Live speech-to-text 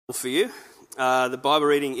For you. The Bible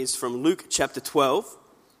reading is from Luke chapter 12,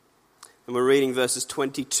 and we're reading verses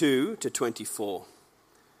 22 to 24.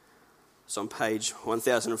 It's on page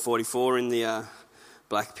 1044 in the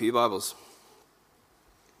Black Pew Bibles.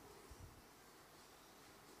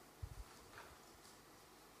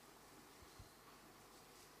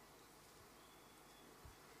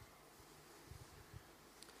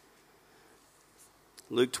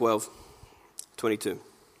 Luke 12, 22.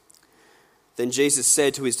 Then Jesus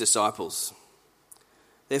said to his disciples,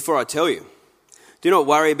 "Therefore I tell you, do not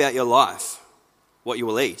worry about your life, what you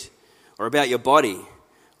will eat, or about your body,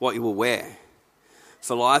 what you will wear.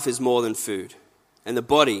 For life is more than food, and the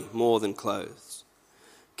body more than clothes.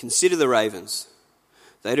 Consider the ravens.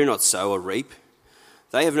 They do not sow or reap.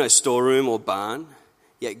 They have no storeroom or barn,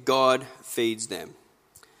 yet God feeds them.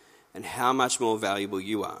 And how much more valuable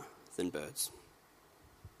you are than birds."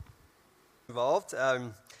 Involved.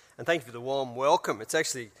 And thank you for the warm welcome. It's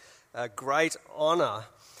actually a great honour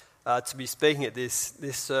to be speaking at this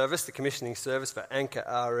service, the commissioning service for Anchor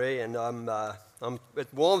RE, and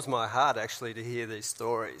it warms my heart actually to hear these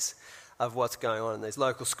stories of what's going on in these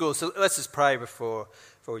local schools. So let's just pray before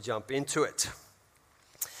we jump into it.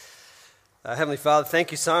 Heavenly Father,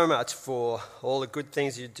 thank you so much for all the good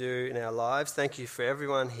things you do in our lives. Thank you for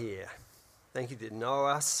everyone here. Thank you that you know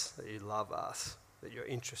us, that you love us, that you're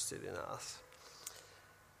interested in us.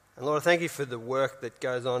 And Lord, I thank you for the work that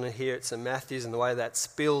goes on here at St Matthew's and the way that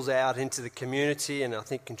spills out into the community and I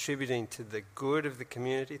think contributing to the good of the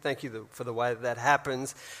community. Thank you for the way that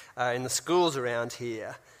happens in the schools around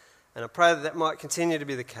here. And I pray that might continue to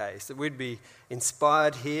be the case, that we'd be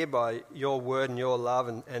inspired here by your word and your love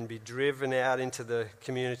and be driven out into the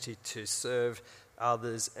community to serve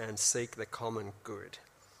others and seek the common good.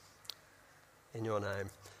 In your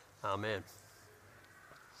name, amen.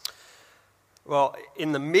 Well,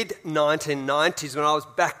 in the mid-1990s, when I was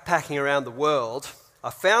backpacking around the world,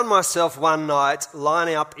 I found myself one night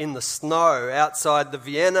lining up in the snow outside the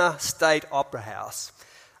Vienna State Opera House.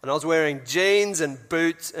 And I was wearing jeans and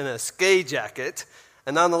boots and a ski jacket.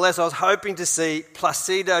 And nonetheless, I was hoping to see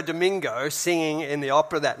Placido Domingo singing in the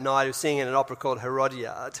opera that night. He was singing in an opera called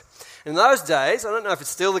Herodiade. In those days, I don't know if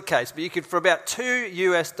it's still the case, but you could, for about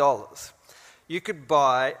 $2, you could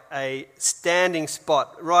buy a standing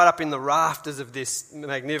spot right up in the rafters of this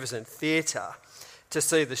magnificent theatre to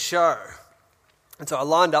see the show. And so I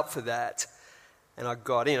lined up for that and I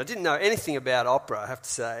got in. I didn't know anything about opera, I have to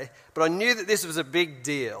say, but I knew that this was a big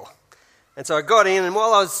deal. And so I got in, and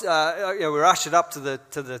while I was, we were ushered up to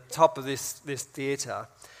the top of this theatre,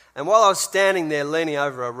 and while I was standing there leaning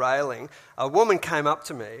over a railing, a woman came up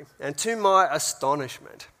to me, and to my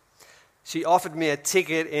astonishment, she offered me a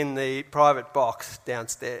ticket in the private box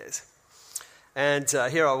downstairs. And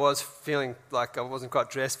here I was feeling like I wasn't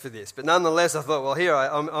quite dressed for this. But nonetheless, I thought,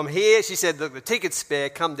 well, I'm here. She said, look, the ticket's spare.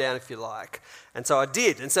 Come down if you like. And so I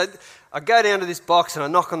did. And so I go down to this box and I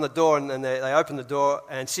knock on the door and they open the door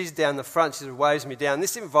and she's down the front. She waves me down.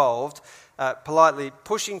 This involved politely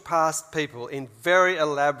pushing past people in very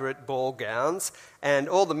elaborate ball gowns, and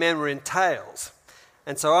all the men were in tails.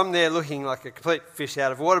 And so I'm there looking like a complete fish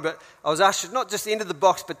out of water, but I was ushered not just into the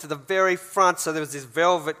box, but to the very front, so there was this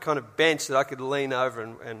velvet kind of bench that I could lean over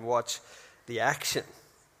and watch the action.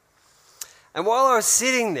 And while I was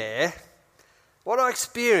sitting there, what I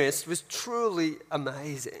experienced was truly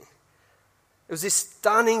amazing. It was this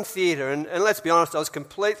stunning theatre, and let's be honest, I was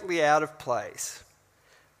completely out of place.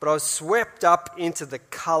 But I was swept up into the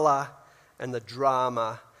colour and the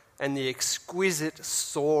drama and the exquisite,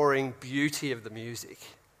 soaring beauty of the music.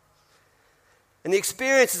 And the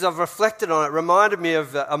experiences I've reflected on it reminded me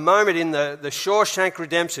of a moment in the Shawshank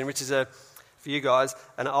Redemption, which is, for you guys,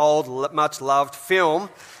 an old, much-loved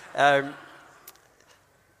film about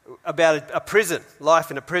a prison,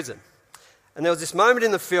 life in a prison. And there was this moment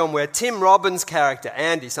in the film where Tim Robbins' character,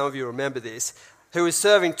 Andy, some of you remember this, who was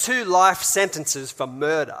serving 2 life sentences for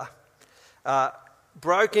murder,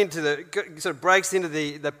 breaks into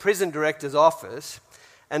the prison director's office,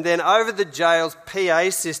 and then over the jail's PA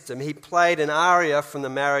system, he played an aria from The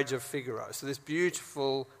Marriage of Figaro. So this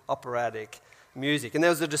beautiful operatic music. And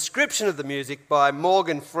there was a description of the music by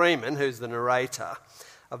Morgan Freeman, who's the narrator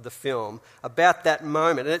of the film, about that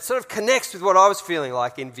moment. And it sort of connects with what I was feeling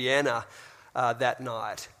like in Vienna that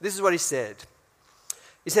night. This is what he said.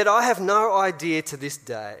 He said, "I have no idea to this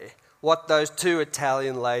day what those 2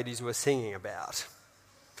 Italian ladies were singing about.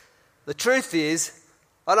 The truth is,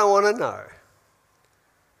 I don't want to know.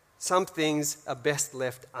 Some things are best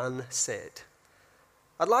left unsaid.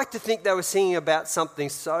 I'd like to think they were singing about something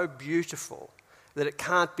so beautiful that it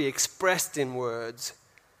can't be expressed in words,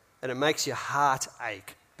 and it makes your heart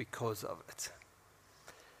ache because of it."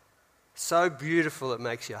 so beautiful it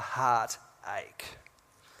makes your heart ache.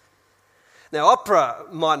 Now, opera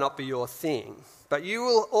might not be your thing, but you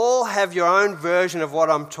will all have your own version of what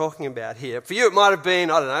I'm talking about here. For you, it might have been,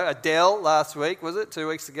 I don't know, Adele last week, was it? 2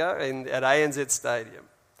 weeks ago, at ANZ Stadium.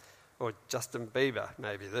 Or Justin Bieber,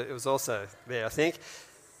 maybe. It was also there, I think.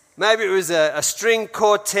 Maybe it was a string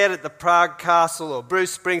quartet at the Prague Castle or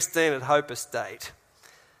Bruce Springsteen at Hope Estate.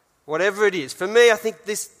 Whatever it is. For me, I think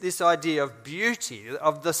this idea of beauty,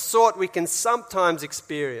 of the sort we can sometimes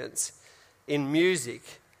experience in music,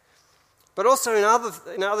 but also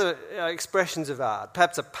in other expressions of art,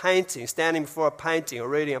 perhaps a painting, standing before a painting or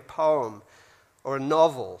reading a poem or a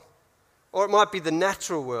novel. Or it might be the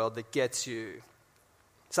natural world that gets you.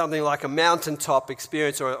 Something like a mountaintop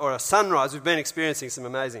experience or a sunrise. We've been experiencing some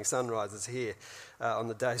amazing sunrises here on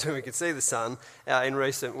the days when we could see the sun in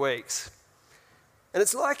recent weeks. And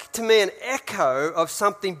it's like, to me, an echo of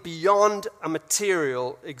something beyond a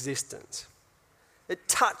material existence. It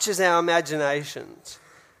touches our imaginations.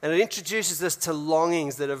 And it introduces us to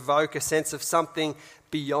longings that evoke a sense of something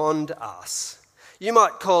beyond us. You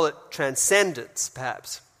might call it transcendence,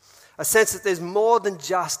 perhaps. A sense that there's more than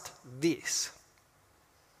just this.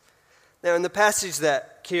 Now, in the passage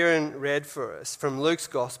that Kieran read for us from Luke's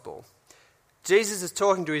Gospel, Jesus is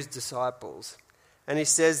talking to his disciples. And he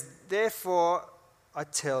says, "Therefore, I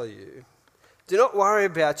tell you, do not worry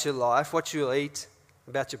about your life, what you'll eat,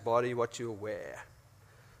 about your body, what you'll wear.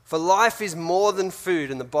 For life is more than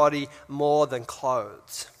food and the body more than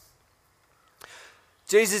clothes."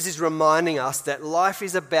 Jesus is reminding us that life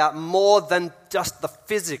is about more than just the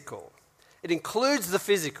physical. It includes the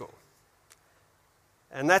physical.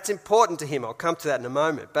 And that's important to him. I'll come to that in a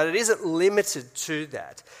moment. But it isn't limited to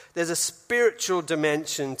that. There's a spiritual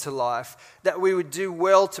dimension to life that we would do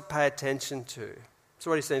well to pay attention to. That's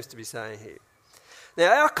what he seems to be saying here.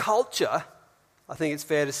 Now, our culture, I think it's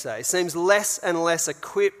fair to say, seems less and less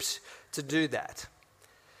equipped to do that.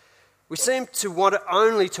 We seem to want to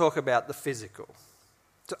only talk about the physical,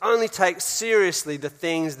 to only take seriously the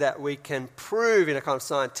things that we can prove in a kind of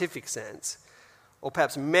scientific sense, or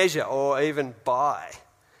perhaps measure or even buy.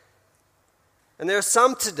 And there are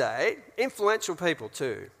some today, influential people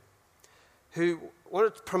too, who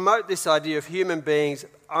want to promote this idea of human beings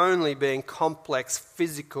only being complex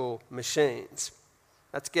physical machines.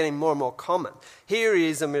 That's getting more and more common. Here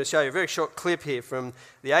is, I'm going to show you a very short clip here from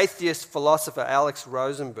the atheist philosopher Alex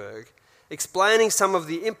Rosenberg, explaining some of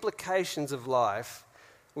the implications of life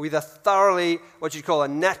with a thoroughly, what you'd call a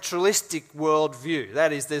naturalistic worldview.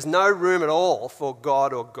 That is, there's no room at all for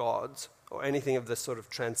God or gods or anything of this sort of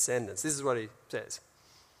transcendence. This is what he says.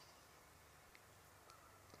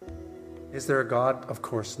 Is there a God? Of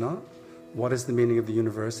course not. What is the meaning of the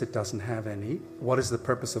universe? It doesn't have any. What is the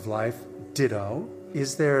purpose of life? Ditto.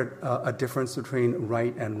 Is there a difference between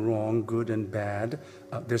right and wrong, good and bad?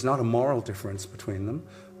 There's not a moral difference between them.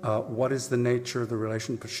 What is the nature of the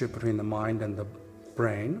relationship between the mind and the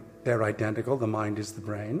brain? They're identical. The mind is the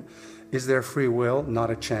brain. Is there free will? Not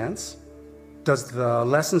a chance. Does the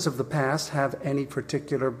lessons of the past have any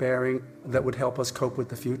particular bearing that would help us cope with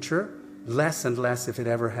the future? Less and less, if it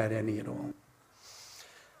ever had any at all.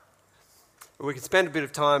 We could spend a bit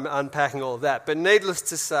of time unpacking all of that, but needless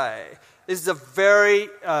to say, this is a very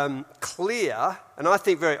clear, and I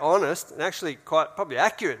think very honest, and actually quite probably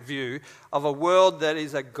accurate view of a world that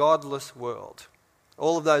is a godless world.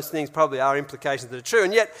 All of those things probably are implications that are true,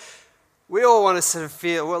 and yet we all want to sort of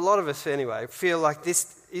feel, well, a lot of us anyway, feel like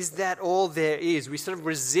this, is that all there is? We sort of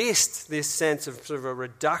resist this sense of sort of a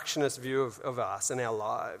reductionist view of us and our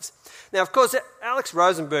lives. Now, of course, Alex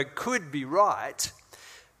Rosenberg could be right,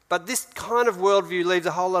 but this kind of worldview leaves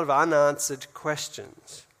a whole lot of unanswered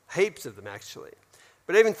questions. Heaps of them, actually.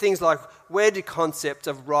 But even things like, where do concepts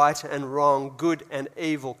of right and wrong, good and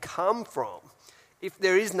evil come from, if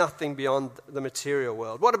there is nothing beyond the material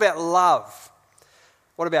world? What about love?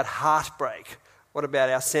 What about heartbreak? What about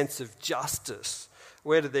our sense of justice?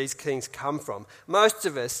 Where do these things come from? Most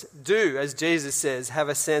of us do, as Jesus says, have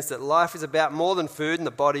a sense that life is about more than food and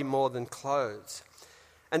the body more than clothes.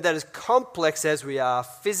 And that as complex as we are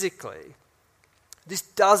physically, this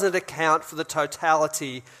doesn't account for the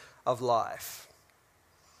totality of life.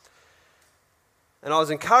 And I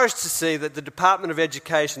was encouraged to see that the Department of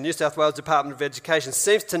Education, New South Wales Department of Education,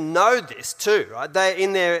 seems to know this too, right? They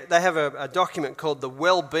have a document called the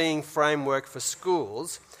Wellbeing Framework for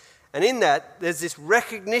Schools, and in that there's this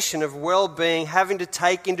recognition of well-being having to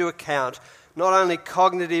take into account not only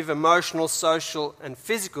cognitive, emotional, social and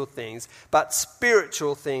physical things, but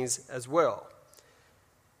spiritual things as well.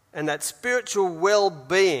 And that spiritual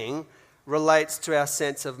well-being relates to our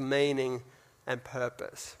sense of meaning and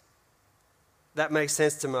purpose. That makes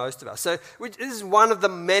sense to most of us. So this is one of the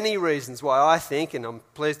many reasons why I think, and I'm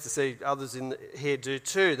pleased to see others in here do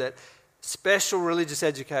too, that special religious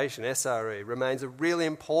education, SRE, remains a really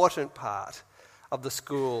important part of the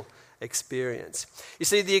school experience. You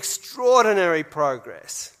see, the extraordinary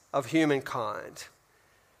progress of humankind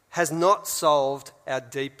has not solved our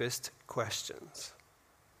deepest questions.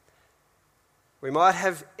 We might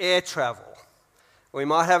have air travel. We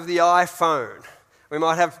might have the iPhone. We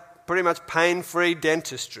might have pretty much pain-free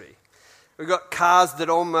dentistry. We've got cars that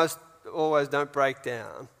almost always don't break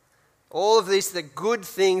down. All of these are good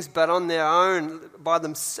things, but on their own, by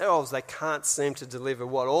themselves, they can't seem to deliver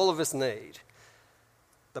what all of us need.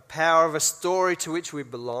 The power of a story to which we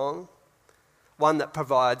belong, one that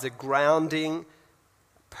provides a grounding,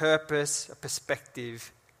 purpose, a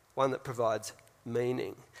perspective, one that provides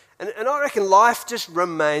meaning. And I reckon life just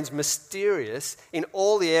remains mysterious in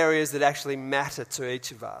all the areas that actually matter to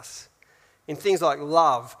each of us. In things like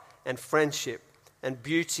love and friendship and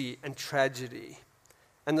beauty and tragedy.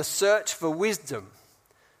 And the search for wisdom.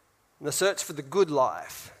 And the search for the good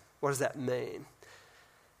life. What does that mean?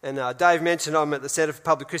 And Dave mentioned I'm at the Centre for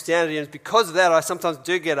Public Christianity, and because of that I sometimes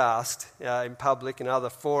do get asked in public and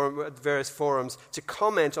other various forums to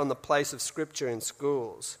comment on the place of Scripture in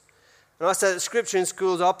schools. And I say that Scripture in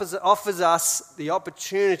schools offers us the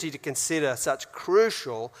opportunity to consider such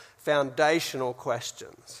crucial, foundational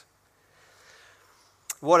questions.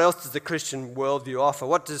 What else does the Christian worldview offer?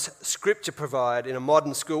 What does Scripture provide in a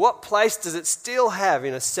modern school? What place does it still have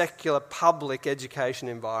in a secular public education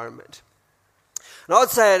environment? And I would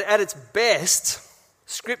say at its best,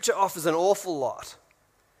 Scripture offers an awful lot.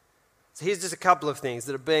 So here's just a couple of things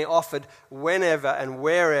that are being offered whenever and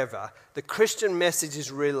wherever the Christian message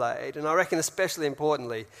is relayed, and I reckon especially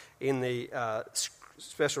importantly in the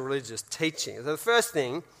special religious teaching. So the first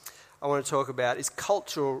thing I want to talk about is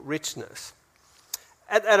cultural richness.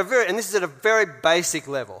 And this is at a very basic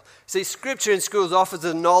level. See, Scripture in schools offers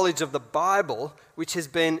a knowledge of the Bible, which has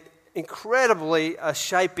been incredibly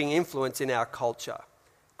shaping influence in our culture.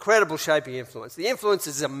 Incredible shaping influence. The influence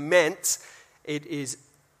is immense. It is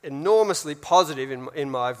enormously positive in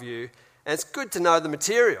my view, and it's good to know the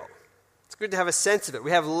material. It's good to have a sense of it.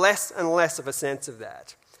 We have less and less of a sense of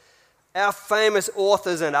that. Our famous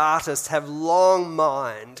authors and artists have long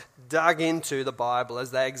dug into the Bible as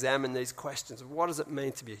they examine these questions of what does it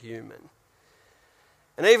mean to be human.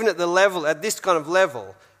 And even at this kind of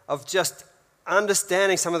level of just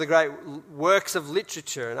understanding some of the great works of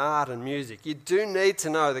literature and art and music, you do need to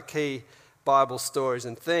know the key Bible stories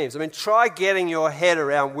and themes. I mean, try getting your head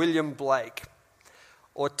around William Blake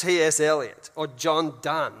or T.S. Eliot or John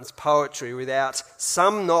Donne's poetry without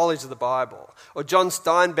some knowledge of the Bible, or John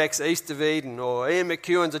Steinbeck's East of Eden, or Ian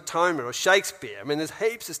McEwan's Atonement, or Shakespeare. I mean, there's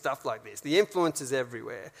heaps of stuff like this. The influence is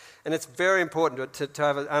everywhere, and it's very important to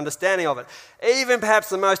have an understanding of it. Even perhaps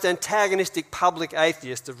the most antagonistic public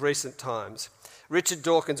atheist of recent times, Richard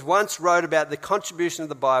Dawkins, once wrote about the contribution of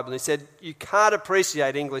the Bible, and he said, you can't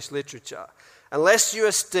appreciate English literature unless you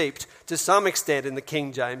are steeped to some extent in the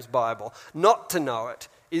King James Bible. Not to know it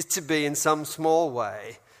is to be in some small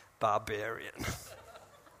way barbarian.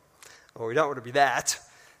 Well, we don't want to be that.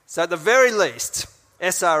 So at the very least,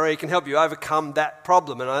 SRE can help you overcome that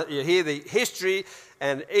problem. And you hear the history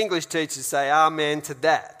and English teachers say amen to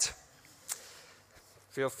that.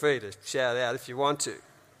 Feel free to shout out if you want to.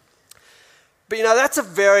 But that's a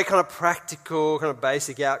very kind of practical, kind of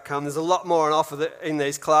basic outcome. There's a lot more on offer in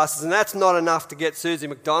these classes, and that's not enough to get Susie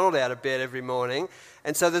McDonald out of bed every morning.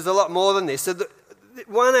 And so there's a lot more than this. So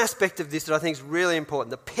one aspect of this that I think is really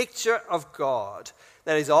important, the picture of God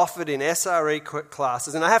that is offered in SRE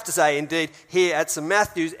classes, and I have to say, indeed, here at St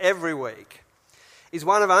Matthew's every week, is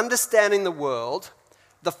one of understanding the world,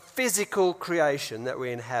 the physical creation that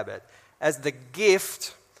we inhabit, as the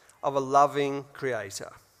gift of a loving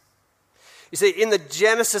Creator. You see, in the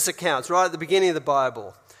Genesis accounts, right at the beginning of the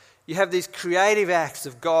Bible, you have these creative acts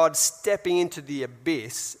of God stepping into the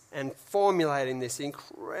abyss and formulating this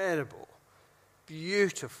incredible,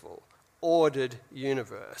 beautiful, ordered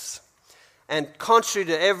universe. And contrary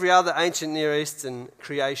to every other ancient Near Eastern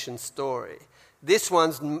creation story, this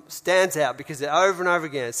one stands out because over and over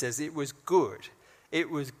again it says it was good, it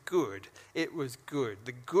was good, it was good.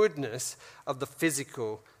 The goodness of the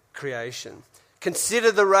physical creation.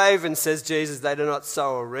 Consider the ravens, says Jesus. They do not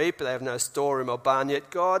sow or reap, they have no storeroom or barn, yet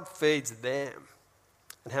God feeds them.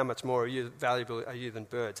 And how much more valuable are you than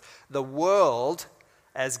birds? The world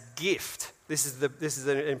as gift. This is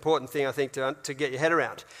an important thing, I think, to get your head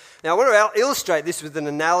around. Now, I want to illustrate this with an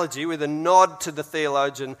analogy, with a nod to the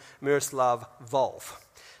theologian Miroslav Volf.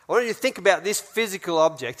 I want you to think about this physical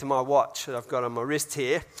object, my watch that I've got on my wrist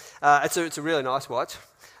here. It's a really nice watch.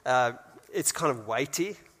 It's kind of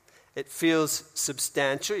weighty. It feels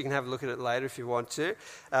substantial. You can have a look at it later if you want to.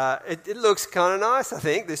 It looks kind of nice, I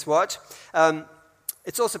think, this watch.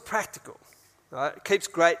 It's also practical. Right? It keeps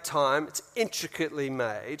great time. It's intricately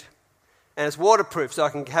made. And it's waterproof, so I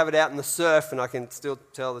can have it out in the surf and I can still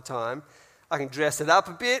tell the time. I can dress it up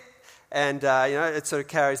a bit, and it sort of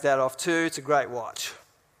carries that off too. It's a great watch.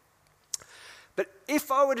 But if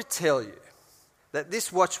I were to tell you that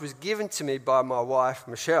this watch was given to me by my wife,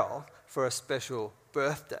 Michelle, for a special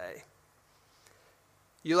birthday,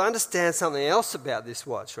 you'll understand something else about this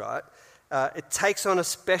watch, right? It takes on a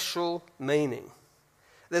special meaning.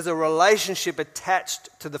 There's a relationship attached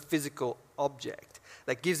to the physical object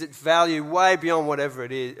that gives it value way beyond whatever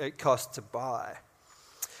it costs to buy.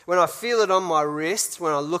 When I feel it on my wrist,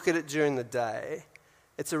 when I look at it during the day,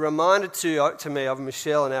 it's a reminder to me of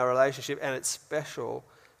Michelle and our relationship, and it's special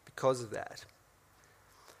because of that.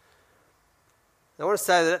 I want to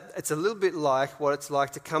say that it's a little bit like what it's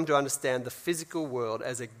like to come to understand the physical world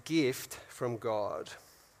as a gift from God.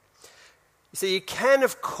 You see, you can,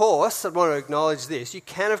 of course, I want to acknowledge this, you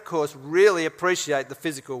can, of course, really appreciate the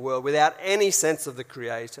physical world without any sense of the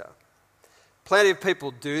Creator. Plenty of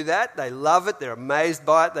people do that. They love it. They're amazed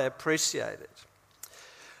by it. They appreciate it.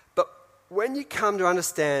 But when you come to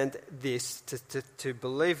understand this, to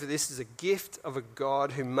believe that this is a gift of a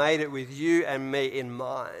God who made it with you and me in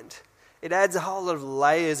mind, it adds a whole lot of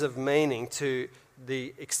layers of meaning to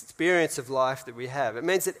the experience of life that we have. It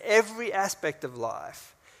means that every aspect of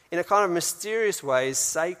life, in a kind of mysterious way, is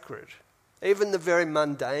sacred, even the very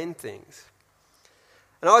mundane things.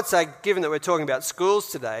 And I would say, given that we're talking about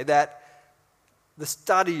schools today, that the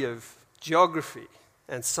study of geography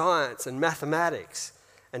and science and mathematics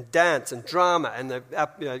and dance and drama and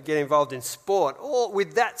getting involved in sport, all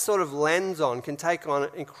with that sort of lens on, can take on an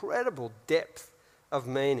incredible depth of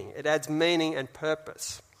meaning. It adds meaning and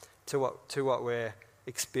purpose to what we're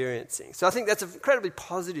experiencing. So I think that's an incredibly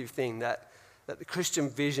positive thing that the Christian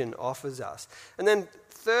vision offers us. And then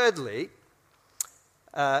thirdly,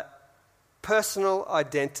 personal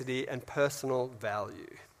identity and personal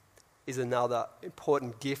value is another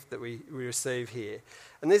important gift that we receive here.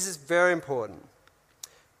 And this is very important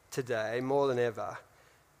today, more than ever.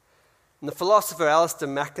 And the philosopher Alistair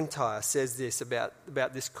McIntyre says this about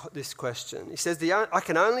this question. He says, I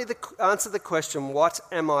can only answer the question, what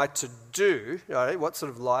am I to do? Right? What sort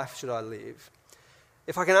of life should I live?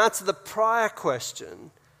 If I can answer the prior question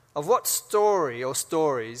of what story or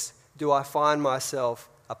stories do I find myself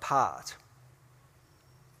a part?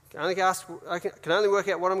 I can only work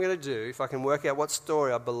out what I'm going to do if I can work out what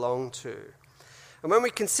story I belong to. And when we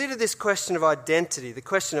consider this question of identity, the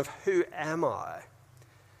question of who am I,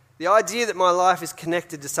 the idea that my life is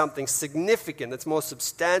connected to something significant that's more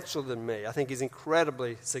substantial than me, I think is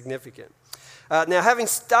incredibly significant. Now, having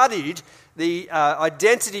studied the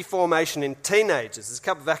identity formation in teenagers, there's a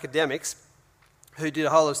couple of academics who did a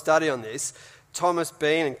whole lot of study on this, Thomas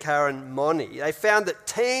Bean and Karen Moni. They found that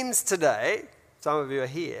teens today, some of you are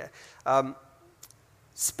here,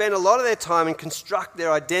 spend a lot of their time and construct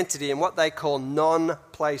their identity in what they call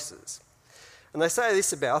non-places. And they say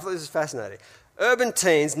this about, I thought this was fascinating. Urban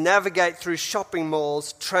teens navigate through shopping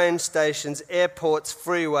malls, train stations, airports,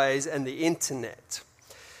 freeways, and the internet.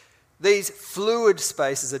 These fluid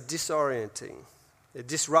spaces are disorienting. They're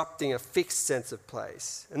disrupting a fixed sense of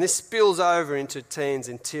place. And this spills over into teens'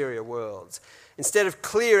 interior worlds. Instead of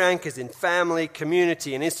clear anchors in family,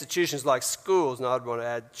 community, and institutions like schools, and I'd want to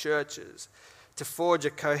add churches, to forge a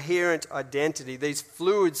coherent identity, these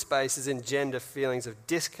fluid spaces engender feelings of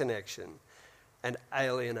disconnection and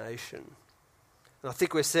alienation. And I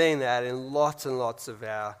think we're seeing that in lots and lots of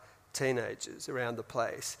our teenagers around the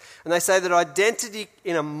place. And they say that identity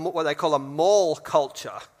in what they call a mall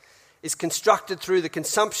culture is constructed through the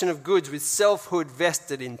consumption of goods with selfhood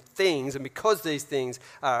vested in things, and because these things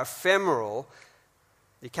are ephemeral,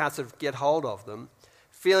 you can't sort of get hold of them,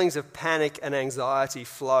 feelings of panic and anxiety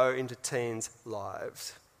flow into teens'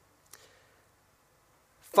 lives.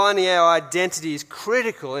 Finding our identity is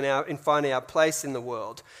critical in finding our place in the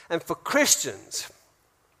world. And for Christians,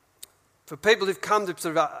 for people who've come to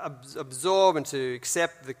sort of absorb and to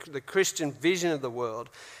accept the Christian vision of the world,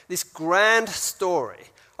 this grand story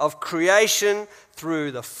of creation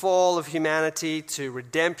through the fall of humanity to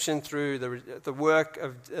redemption through the work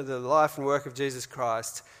of the life and work of Jesus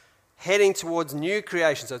Christ, heading towards new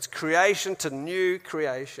creation. So it's creation to new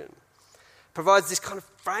creation. Provides this kind of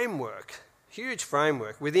framework, huge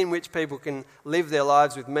framework, within which people can live their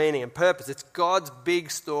lives with meaning and purpose. It's God's big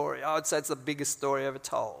story. I would say it's the biggest story ever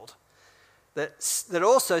told. that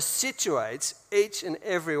also situates each and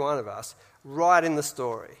every one of us right in the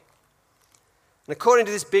story. And according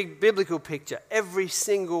to this big biblical picture, every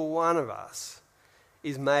single one of us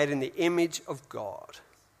is made in the image of God.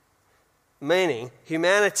 Meaning,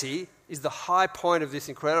 humanity is the high point of this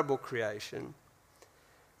incredible creation.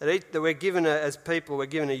 That we're given, as people, we're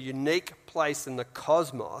given a unique place in the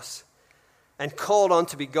cosmos and called on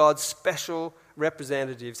to be God's special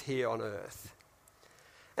representatives here on earth.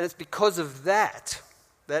 And it's because of that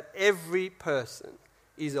every person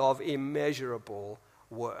is of immeasurable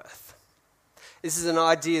worth. This is an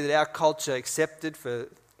idea that our culture accepted for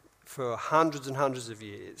hundreds and hundreds of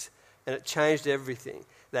years, and it changed everything,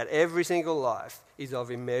 that every single life is of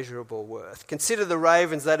immeasurable worth. Consider the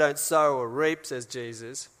ravens, they don't sow or reap, says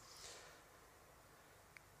Jesus,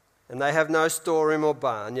 and they have no storeroom or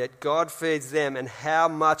barn, yet God feeds them, and how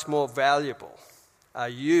much more valuable are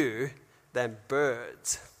you than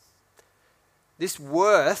birds? This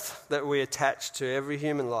worth that we attach to every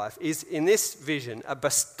human life is, in this vision, a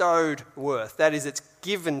bestowed worth. That is, it's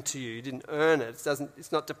given to you. You didn't earn it.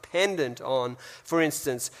 It's not dependent on, for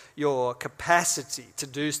instance, your capacity to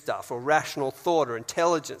do stuff or rational thought or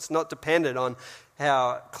intelligence. Not dependent on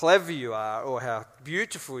how clever you are or how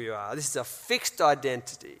beautiful you are. This is a fixed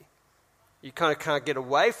identity. You kind of can't get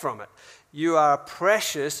away from it. You are a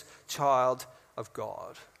precious child of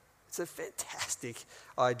God. It's a fantastic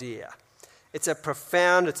idea. It's a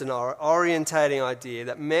profound, it's an orientating idea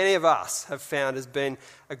that many of us have found has been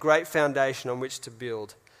a great foundation on which to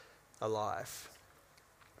build a life.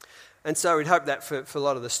 And so we'd hope that for a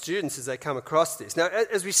lot of the students as they come across this. Now,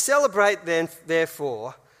 as we celebrate then,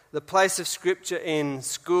 therefore, the place of Scripture in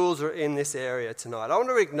schools or in this area tonight, I want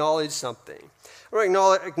to acknowledge something. I want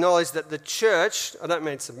to acknowledge that the church, I don't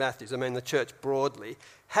mean St. Matthew's, I mean the church broadly,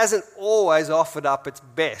 hasn't always offered up its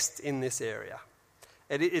best in this area.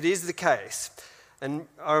 It is the case. And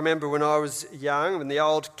I remember when I was young, when the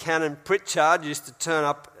old Canon Pritchard used to turn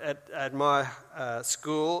up at my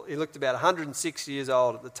school. He looked about 106 years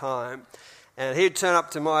old at the time. And he'd turn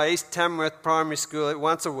up to my East Tamworth Primary School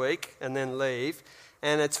once a week and then leave.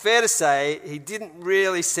 And it's fair to say he didn't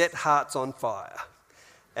really set hearts on fire.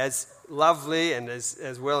 As lovely and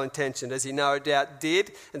as well-intentioned as he no doubt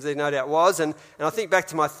did, as he no doubt was. And I think back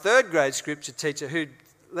to my third grade scripture teacher who,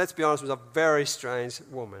 let's be honest, was a very strange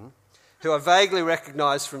woman who I vaguely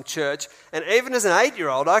recognised from church. And even as an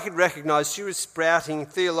 8-year-old, I could recognise she was sprouting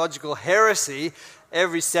theological heresy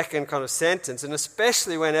every second kind of sentence, and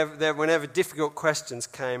especially whenever difficult questions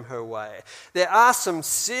came her way. There are some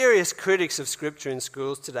serious critics of Scripture in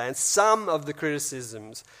schools today, and some of the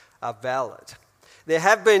criticisms are valid. There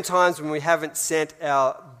have been times when we haven't sent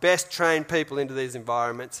our best trained people into these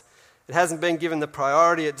environments. It hasn't been given the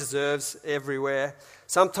priority it deserves everywhere.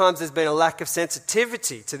 Sometimes there's been a lack of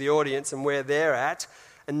sensitivity to the audience and where they're at,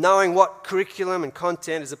 and knowing what curriculum and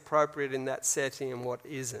content is appropriate in that setting and what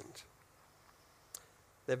isn't.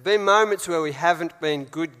 There have been moments where we haven't been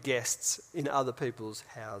good guests in other people's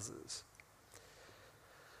houses.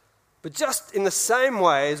 But just in the same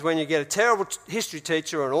way as when you get a terrible history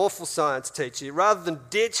teacher or an awful science teacher, rather than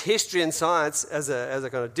ditch history and science as a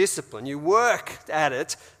kind of discipline, you work at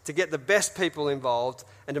it to get the best people involved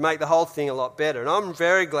and to make the whole thing a lot better. And I'm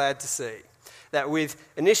very glad to see that with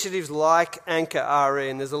initiatives like Anchor RE,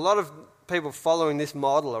 and there's a lot of people following this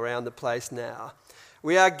model around the place now,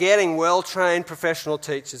 we are getting well-trained professional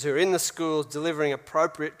teachers who are in the schools delivering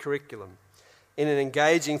appropriate curriculum in an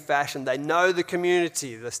engaging fashion. They know the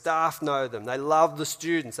community, the staff know them, they love the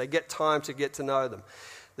students, they get time to get to know them.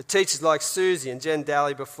 The teachers like Susie and Jen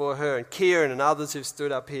Daly before her and Kieran and others who've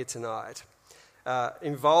stood up here tonight,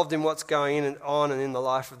 involved in what's going on and in the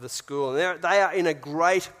life of the school. And they are in a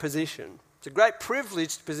great position. It's a great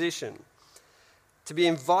privileged position to be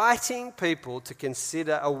inviting people to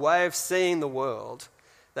consider a way of seeing the world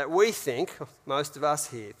that we think, most of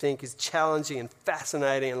us here, think is challenging and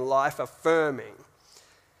fascinating and life-affirming.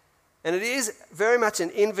 And it is very much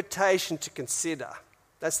an invitation to consider.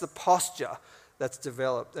 That's the posture that's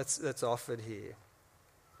developed, that's offered here.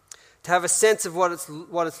 To have a sense of what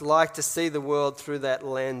it's like to see the world through that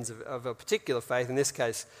lens of a particular faith, in this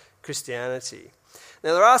case, Christianity.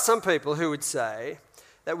 Now, there are some people who would say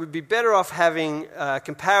that we'd be better off having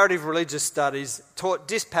comparative religious studies taught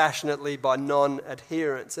dispassionately by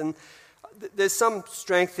non-adherents. And there's some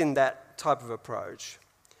strength in that type of approach.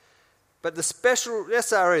 But the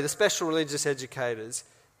SRE, the special religious educators,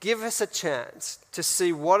 give us a chance to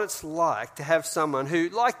see what it's like to have someone who,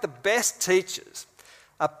 like the best teachers,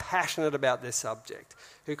 are passionate about their subject,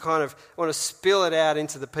 who kind of want to spill it out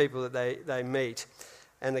into the people that they meet.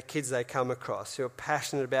 and the kids they come across, who are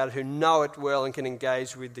passionate about it, who know it well and can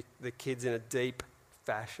engage with the kids in a deep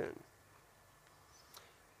fashion.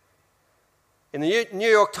 In the New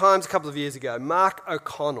York Times a couple of years ago, Mark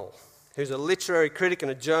O'Connell, who's a literary critic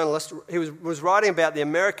and a journalist, he was writing about the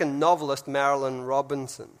American novelist Marilynne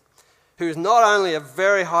Robinson, who is not only a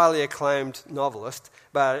very highly acclaimed novelist,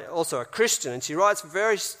 but also a Christian, and she writes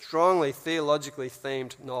very strongly theologically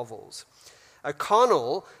themed novels.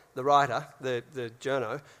 O'Connell, the writer, the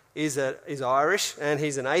journo, is Irish, and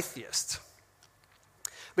he's an atheist.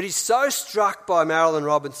 But he's so struck by Marilynne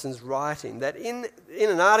Robinson's writing that in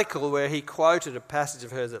an article where he quoted a passage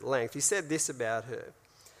of hers at length, he said this about her.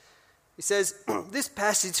 He says, "This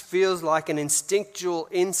passage feels like an instinctual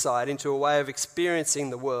insight into a way of experiencing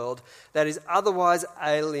the world that is otherwise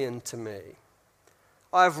alien to me.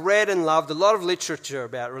 I've read and loved a lot of literature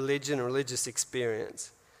about religion and religious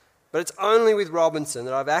experience, but it's only with Robinson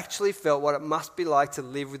that I've actually felt what it must be like to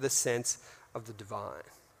live with a sense of the divine."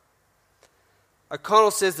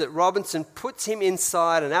 O'Connell says that Robinson puts him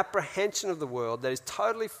inside an apprehension of the world that is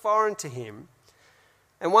totally foreign to him,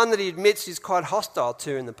 and one that he admits he's quite hostile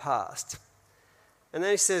to in the past. And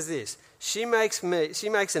then he says this: she makes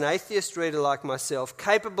an atheist reader like myself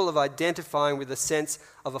capable of identifying with a sense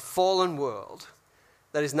of a fallen world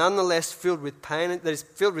that is nonetheless filled with pain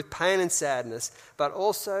and sadness, but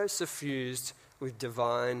also suffused with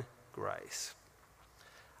divine grace.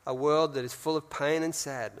 A world that is full of pain and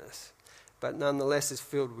sadness, but nonetheless is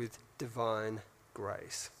filled with divine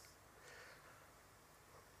grace.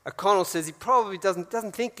 O'Connell says he probably doesn't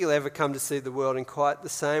think he'll ever come to see the world in quite the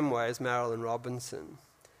same way as Marilynne Robinson.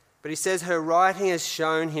 But he says her writing has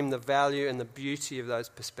shown him the value and the beauty of those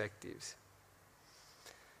perspectives.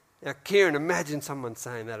 Now, Kieran, imagine someone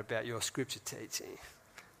saying that about your scripture teaching.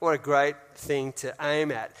 What a great thing to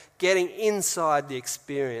aim at, getting inside the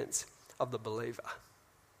experience of the believer.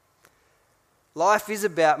 Life is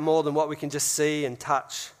about more than what we can just see and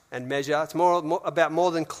touch and measure. It's about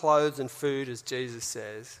more than clothes and food, as Jesus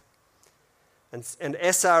says. And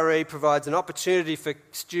SRE provides an opportunity for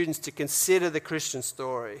students to consider the Christian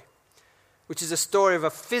story, which is a story of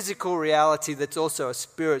a physical reality that's also a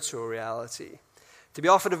spiritual reality. To be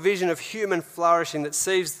offered a vision of human flourishing that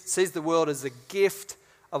sees the world as a gift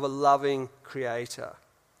of a loving creator.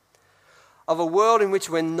 Of a world in which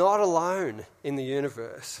we're not alone in the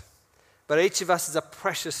universe, but each of us is a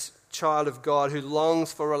precious child of God who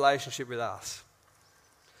longs for a relationship with us.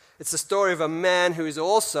 It's the story of a man who is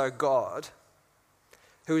also God,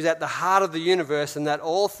 who is at the heart of the universe, and that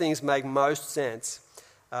all things make most sense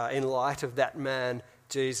in light of that man,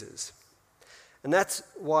 Jesus. And that's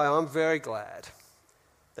why I'm very glad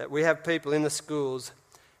that we have people in the schools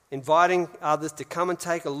inviting others to come and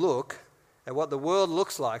take a look at what the world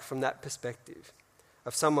looks like from that perspective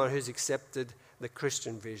of someone who's accepted the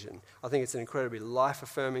Christian vision. I think it's an incredibly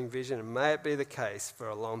life-affirming vision, and may it be the case for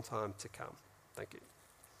a long time to come. Thank you.